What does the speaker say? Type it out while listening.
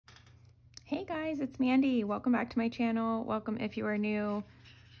guys, it's Mandy. Welcome back to my channel. Welcome if you are new.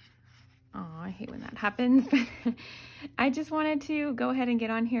 Oh, I hate when that happens, but I just wanted to go ahead and get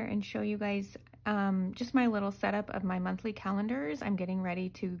on here and show you guys just my little setup of my monthly calendars. I'm getting ready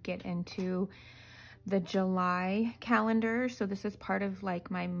to get into the July calendar. So this is part of like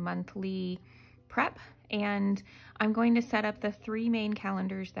my monthly prep, and I'm going to set up the 3 main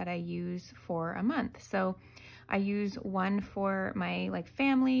calendars that I use for a month. So I use one for my like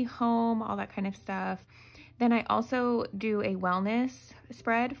family, home, all that kind of stuff. Then I also do a wellness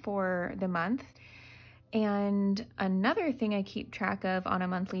spread for the month. And another thing I keep track of on a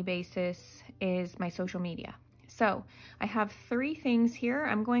monthly basis is my social media. So I have 3 things here.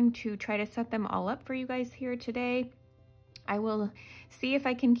 I'm going to try to set them all up for you guys here today. I will see if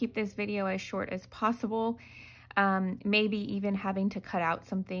I can keep this video as short as possible. Maybe even having to cut out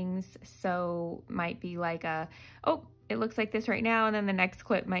some things. So might be like oh, it looks like this right now. And then the next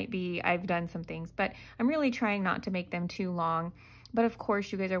clip might be, I've done some things, but I'm really trying not to make them too long. But of course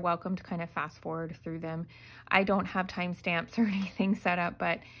you guys are welcome to kind of fast forward through them. I don't have timestamps or anything set up,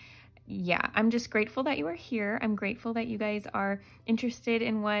 but yeah, I'm just grateful that you are here. I'm grateful that you guys are interested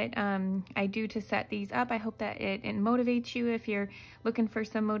in what I do to set these up. I hope that it motivates you if you're looking for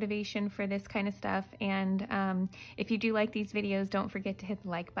some motivation for this kind of stuff. And if you do like these videos, don't forget to hit the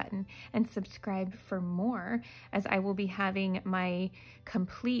like button and subscribe for more, as I will be having my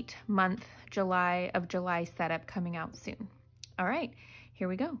complete month July setup coming out soon. All right, here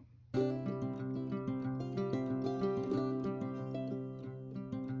we go.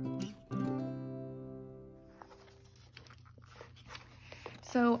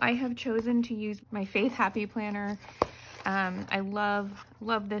 So I have chosen to use my Faith Happy Planner. I love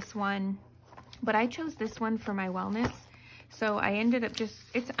this one, but I chose this one for my wellness. So I ended up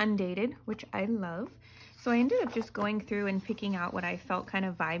it's undated, which I love. So I ended up just going through and picking out what I felt kind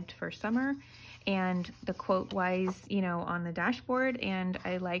of vibed for summer, and the quote wise, you know, on the dashboard. And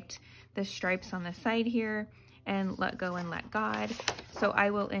I liked the stripes on the side here, and let go and let God. So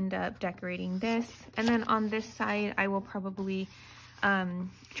I will end up decorating this. And then on this side, I will probably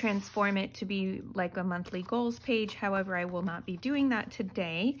transform it to be like a monthly goals page. However, I will not be doing that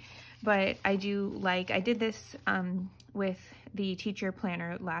today, but I did this with the teacher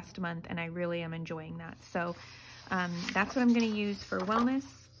planner last month, and I really am enjoying that. So that's what I'm going to use for wellness.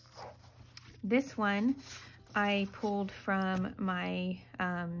 This one I pulled from my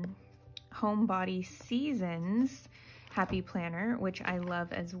Homebody Seasons Happy Planner, which I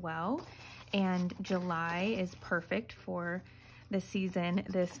love as well. And July is perfect for the season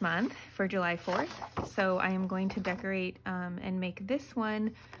this month, for July 4th. So I am going to decorate and make this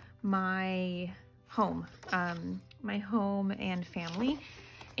one my home and family.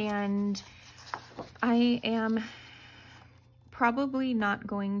 And I am probably not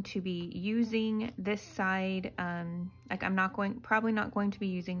going to be using this side, like probably not going to be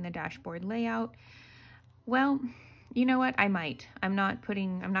using the dashboard layout. Well, you know what, I might. I'm not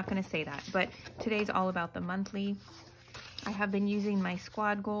going to say that, but today's all about the monthly. I have been using my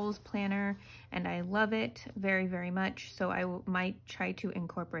squad goals planner, and I love it very, very much. So I might try to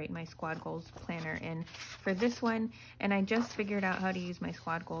incorporate my squad goals planner in for this one. And I just figured out how to use my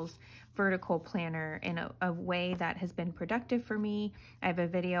squad goals vertical planner in a way that has been productive for me. I have a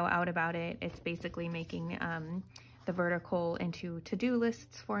video out about it. It's basically making the vertical into to-do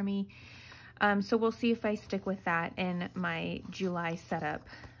lists for me. So we'll see if I stick with that in my July setup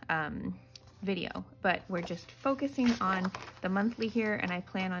video, but we're just focusing on the monthly here, and I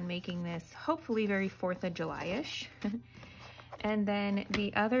plan on making this hopefully very 4th of July-ish. And then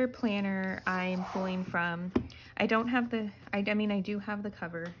the other planner I'm pulling from, I don't have the, I do have the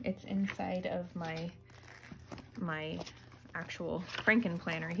cover. It's inside of my actual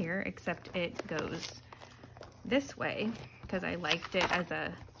Frankenplanner here, except it goes this way because I liked it as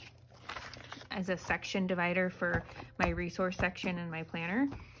a section divider for my resource section in my planner.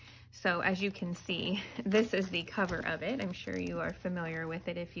 So as you can see, this is the cover of it. I'm sure you are familiar with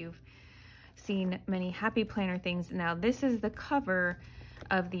it if you've seen many Happy Planner things. Now this is the cover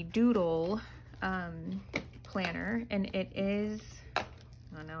of the Doodle planner, and it is,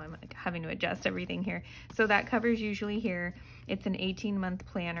 oh no, I'm having to adjust everything here. So that cover's usually here. It's an 18-month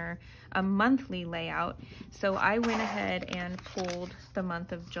planner, a monthly layout. So I went ahead and pulled the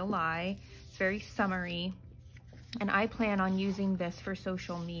month of July. It's very summery. And I plan on using this for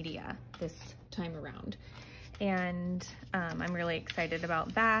social media this time around. And I'm really excited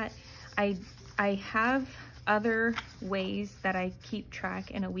about that. I have other ways that I keep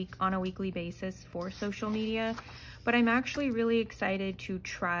track on a weekly basis for social media, but I'm actually really excited to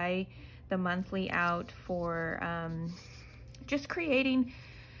try the monthly out for just creating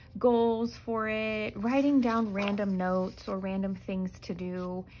goals for it, writing down random notes or random things to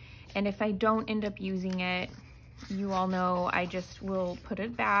do. And if I don't end up using it, you all know I just will put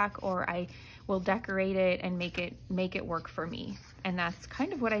it back, or I will decorate it and make it work for me. And that's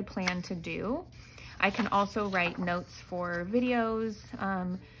kind of what I plan to do. I can also write notes for videos.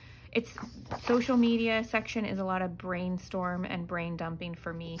 It's social media section is a lot of brainstorm and brain dumping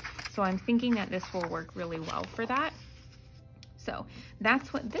for me. So I'm thinking that this will work really well for that. So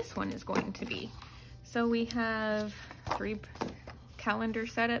that's what this one is going to be. So we have 3 calendar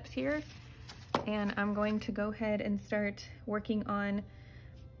setups here, and I'm going to go ahead and start working on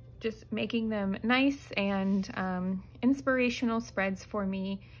just making them nice and inspirational spreads for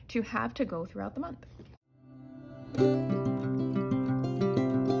me to have to go throughout the month.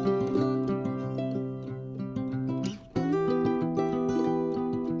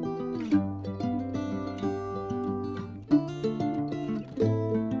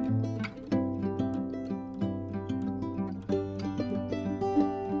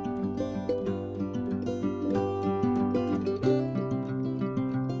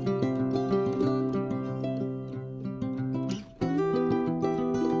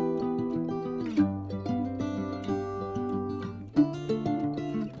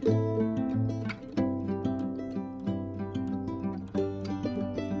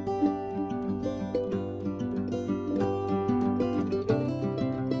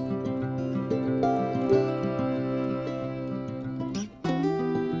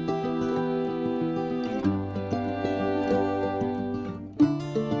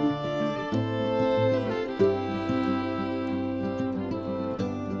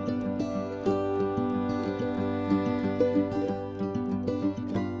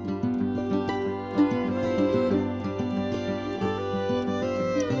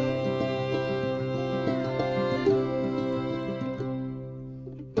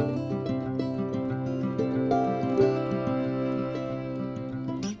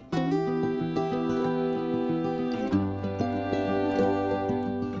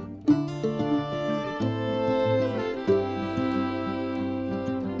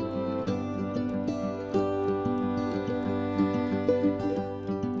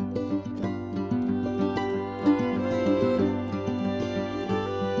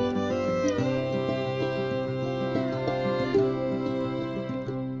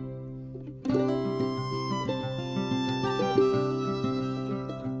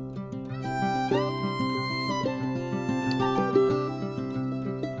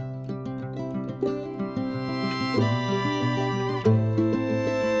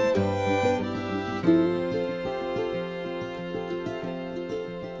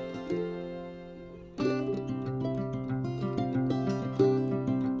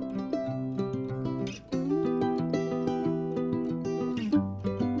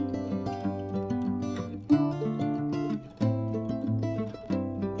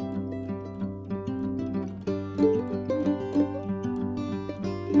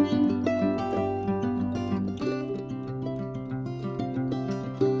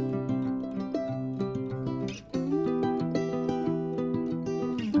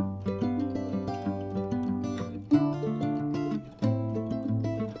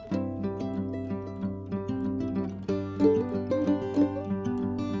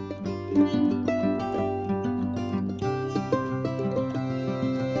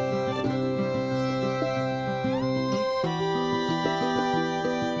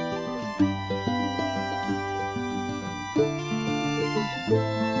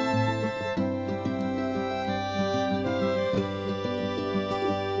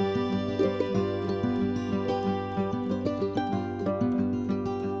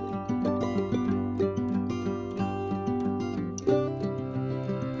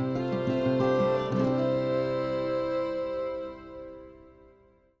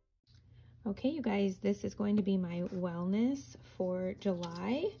 Okay, you guys, this is going to be my wellness for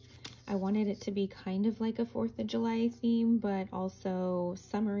July. I wanted it to be kind of like a 4th of July theme, but also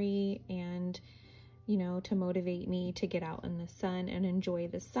summery and, you know, to motivate me to get out in the sun and enjoy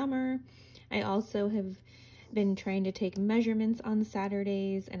the summer. I also have been trying to take measurements on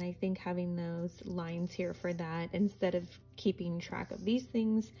Saturdays, and I think having those lines here for that instead of keeping track of these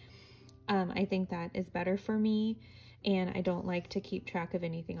things, I think that is better for me. And I don't like to keep track of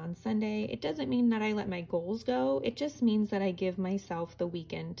anything on Sunday. It doesn't mean that I let my goals go. It just means that I give myself the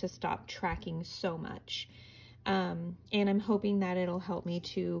weekend to stop tracking so much. And I'm hoping that it'll help me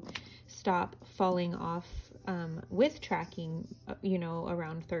to stop falling off with tracking, you know,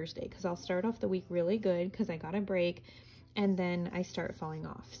 around Thursday. Because I'll start off the week really good because I got a break, and then I start falling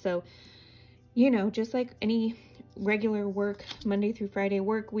off. So, you know, just like any regular work, Monday through Friday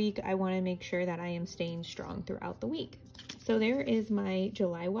work week, I want to make sure that I am staying strong throughout the week. So there is my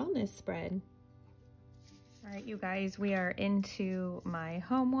July wellness spread. All right, you guys, we are into my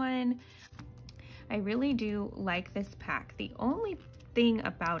home one. I really do like this pack. The only thing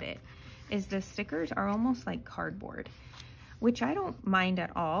about it is the stickers are almost like cardboard, which I don't mind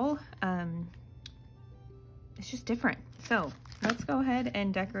at all. It's just different. So let's go ahead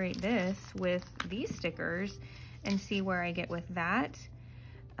and decorate this with these stickers and see where I get with that.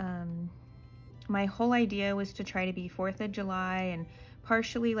 My whole idea was to try to be 4th of July and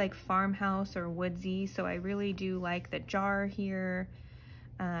partially like farmhouse or woodsy. So I really do like the jar here.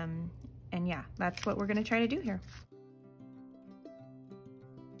 And yeah, that's what we're gonna try to do here.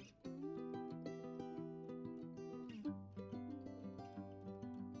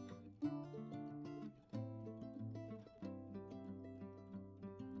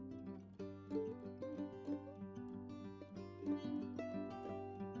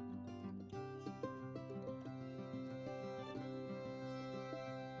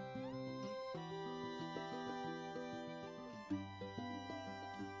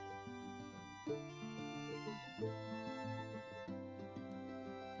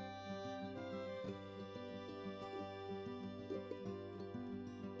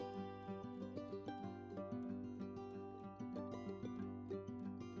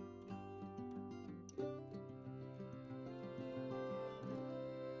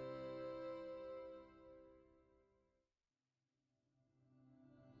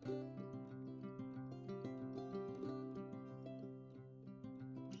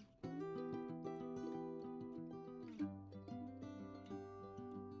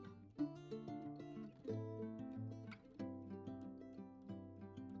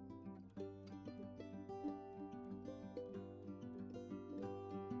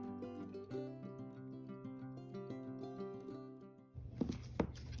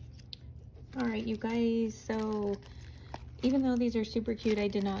 All right, you guys, so even though these are super cute, I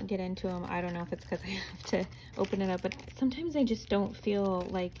did not get into them. I don't know if it's because I have to open it up, but sometimes I just don't feel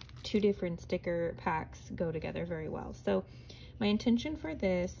like 2 different sticker packs go together very well. So my intention for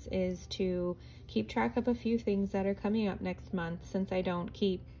this is to keep track of a few things that are coming up next month, since I don't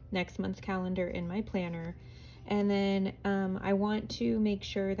keep next month's calendar in my planner. And then I want to make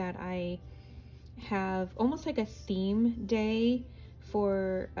sure that I have almost like a theme day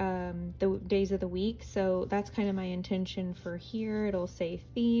for the days of the week. So that's kind of my intention for here. It'll say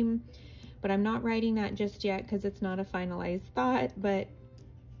theme, but I'm not writing that just yet because it's not a finalized thought. But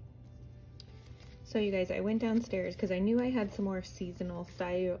so you guys, I went downstairs because I knew I had some more seasonal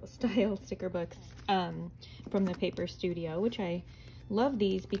style sticker books from the Paper Studio, which I love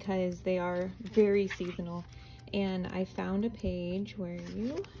these because they are very seasonal. And I found a page,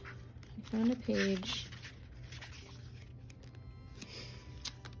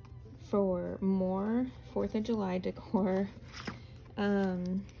 for more 4th of July decor.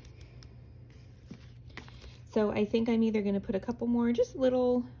 So I think I'm either gonna put a couple more just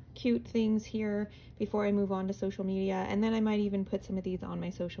little cute things here before I move on to social media, and then I might even put some of these on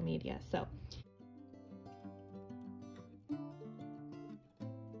my social media. So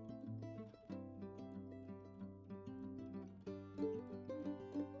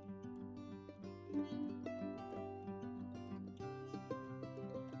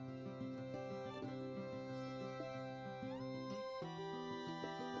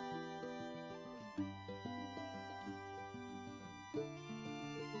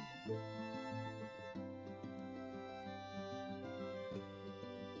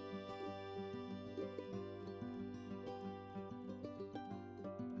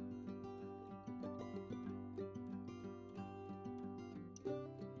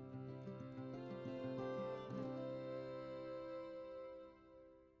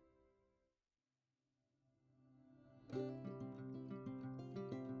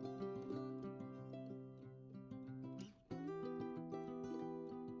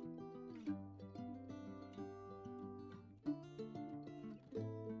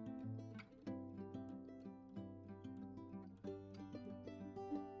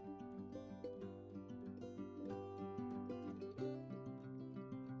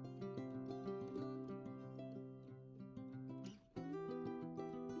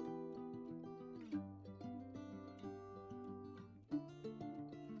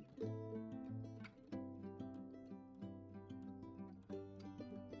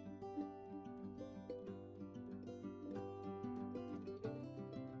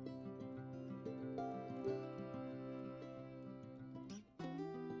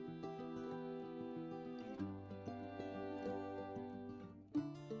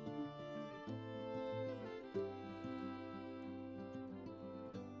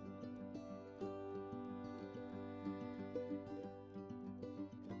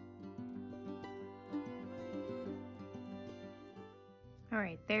All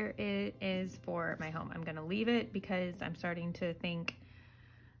right, there it is for my home. I'm gonna leave it because I'm starting to think,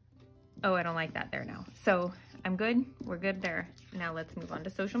 oh, I don't like that there now. So I'm good, we're good there. Now let's move on to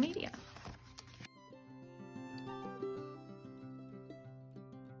social media.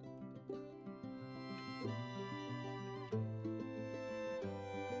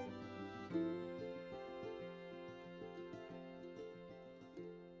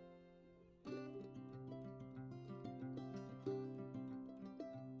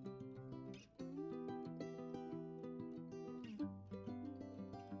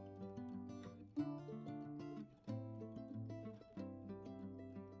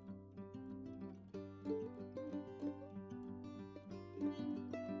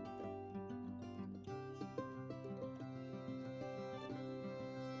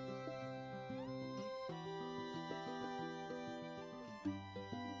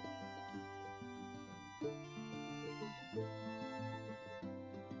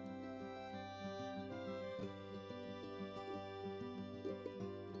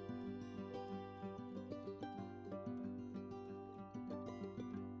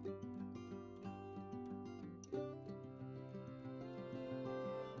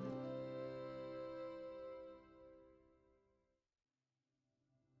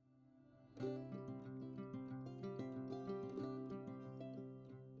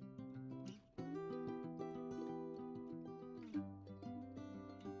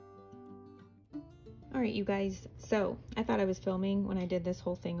 All right, you guys, so I thought I was filming when I did this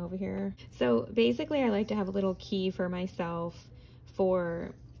whole thing over here. So basically I like to have a little key for myself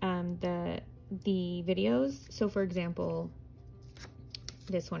for the videos. So for example,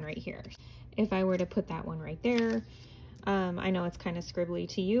 this one right here. If I were to put that one right there, I know it's kind of scribbly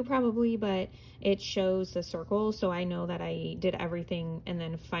to you probably, but it shows the circle, so I know that I did everything and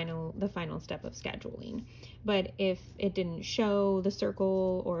then the final step of scheduling. But if it didn't show the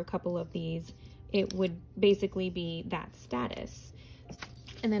circle or a couple of these, it would basically be that status.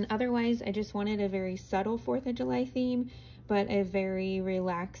 And then otherwise, I just wanted a very subtle 4th of July theme, but a very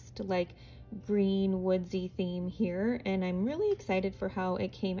relaxed, like green woodsy theme here. And I'm really excited for how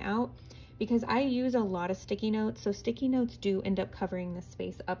it came out because I use a lot of sticky notes. So sticky notes do end up covering the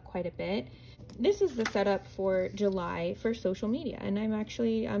space up quite a bit. This is the setup for July for social media. And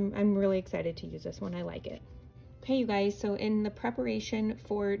I'm really excited to use this one. I like it. Okay, you guys, so in the preparation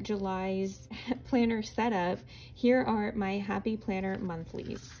for July's planner setup, here are my Happy Planner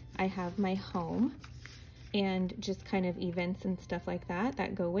monthlies. I have my home and just kind of events and stuff like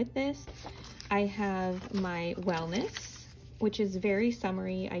that go with this. I have my wellness, which is very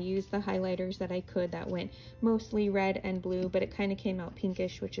summery. I used the highlighters that I could that went mostly red and blue, but it kind of came out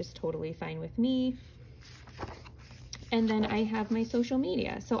pinkish, which is totally fine with me. And then I have my social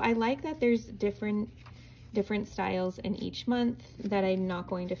media. So I like that there's different styles in each month, that I'm not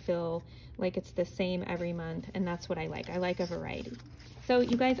going to feel like it's the same every month, and that's what I like. I like a variety. So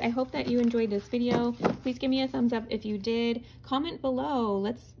you guys, I hope that you enjoyed this video. Please give me a thumbs up if you did. Comment below.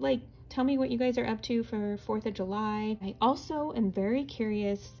 Let's tell me what you guys are up to for 4th of July. I also am very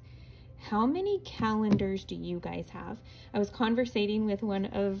curious, how many calendars do you guys have? I was conversating with one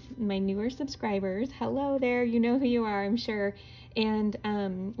of my newer subscribers. Hello there, you know who you are, I'm sure. And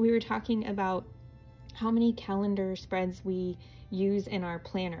we were talking about how many calendar spreads we use in our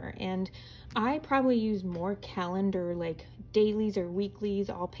planner, and I probably use more calendar like dailies or weeklies,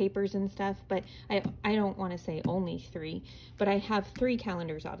 all papers and stuff, but I don't want to say only 3, but I have 3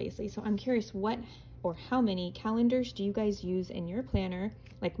 calendars obviously. So I'm curious, what or how many calendars do you guys use in your planner,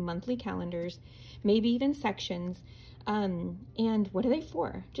 like monthly calendars, maybe even sections, and what are they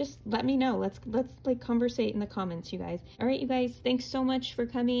for? Just let me know. Let's like conversate in the comments, you guys. All right, you guys, thanks so much for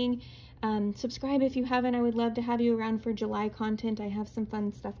coming. Subscribe if you haven't. I would love to have you around for July content. I have some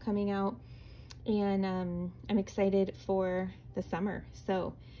fun stuff coming out, and I'm excited for the summer.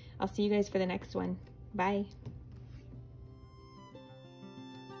 So I'll see you guys for the next one. Bye.